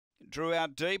drew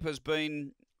out deep, has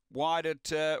been wide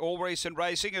at all recent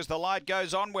racing. As the light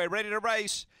goes on, we're ready to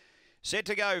race. Set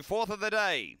to go, fourth of the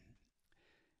day.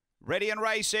 Ready and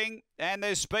racing, and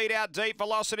there's speed out deep.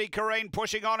 Velocity Kareen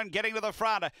pushing on and getting to the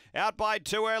front. Out by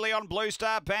two early on Blue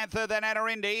Star Panther, then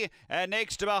Anarindi.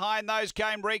 Next to behind those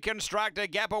came Reconstruct. A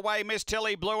gap away, Miss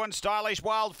Tilly Blue and Stylish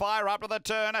Wildfire up to the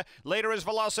turn. Leader is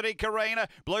Velocity Kareen.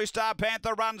 Blue Star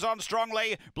Panther runs on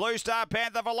strongly. Blue Star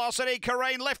Panther, Velocity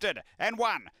Kareen lifted and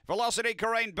won. Velocity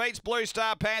Kareen beats Blue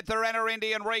Star Panther,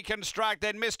 Anarindi and Reconstruct.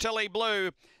 Then Miss Tilly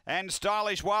Blue and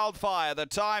Stylish Wildfire. The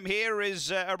time here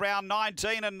is around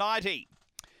 19 and 90.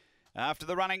 After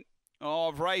the running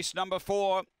of race number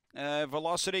 4,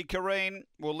 Velocity Kareen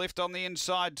will lift on the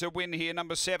inside to win here,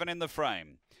 number 7 in the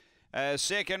frame.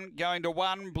 Second, going to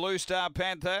 1, Blue Star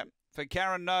Panther for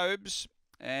Karen Nobes.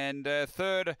 And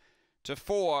third to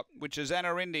 4, which is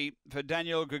Anarindi for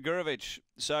Daniel Gregorovic.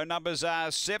 So numbers are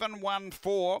 7, 1,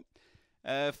 4,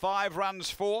 5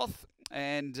 runs fourth.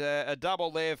 And a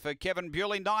double there for Kevin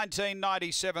Bewley,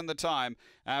 19.97 the time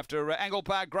after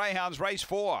Angle-Park Greyhounds race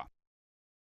 4.